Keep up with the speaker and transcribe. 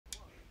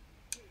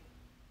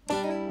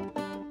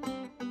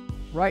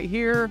Right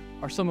here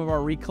are some of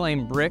our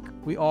reclaimed brick.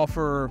 We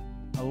offer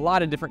a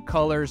lot of different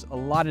colors, a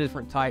lot of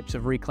different types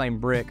of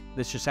reclaimed brick.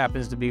 This just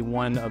happens to be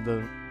one of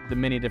the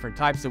many different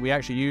types that we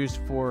actually used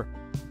for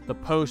the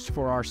post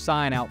for our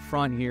sign out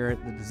front here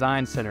at the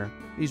design center.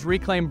 These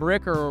reclaimed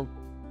brick are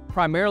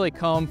primarily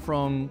come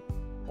from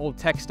old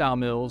textile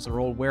mills or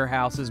old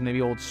warehouses,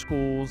 maybe old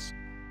schools.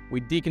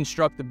 We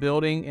deconstruct the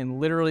building and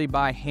literally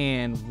by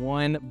hand,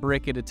 one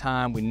brick at a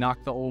time, we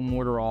knock the old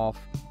mortar off,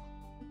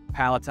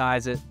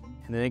 palletize it,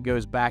 and then it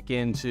goes back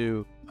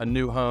into a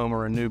new home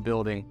or a new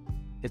building.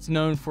 It's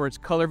known for its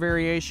color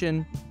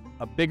variation,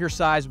 a bigger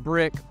size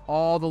brick,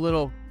 all the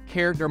little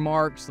character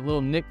marks, the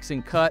little nicks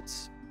and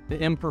cuts, the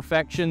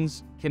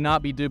imperfections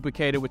cannot be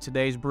duplicated with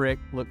today's brick.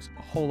 Looks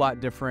a whole lot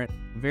different,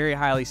 very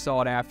highly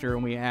sought after,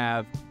 and we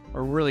have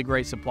a really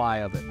great supply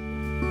of it.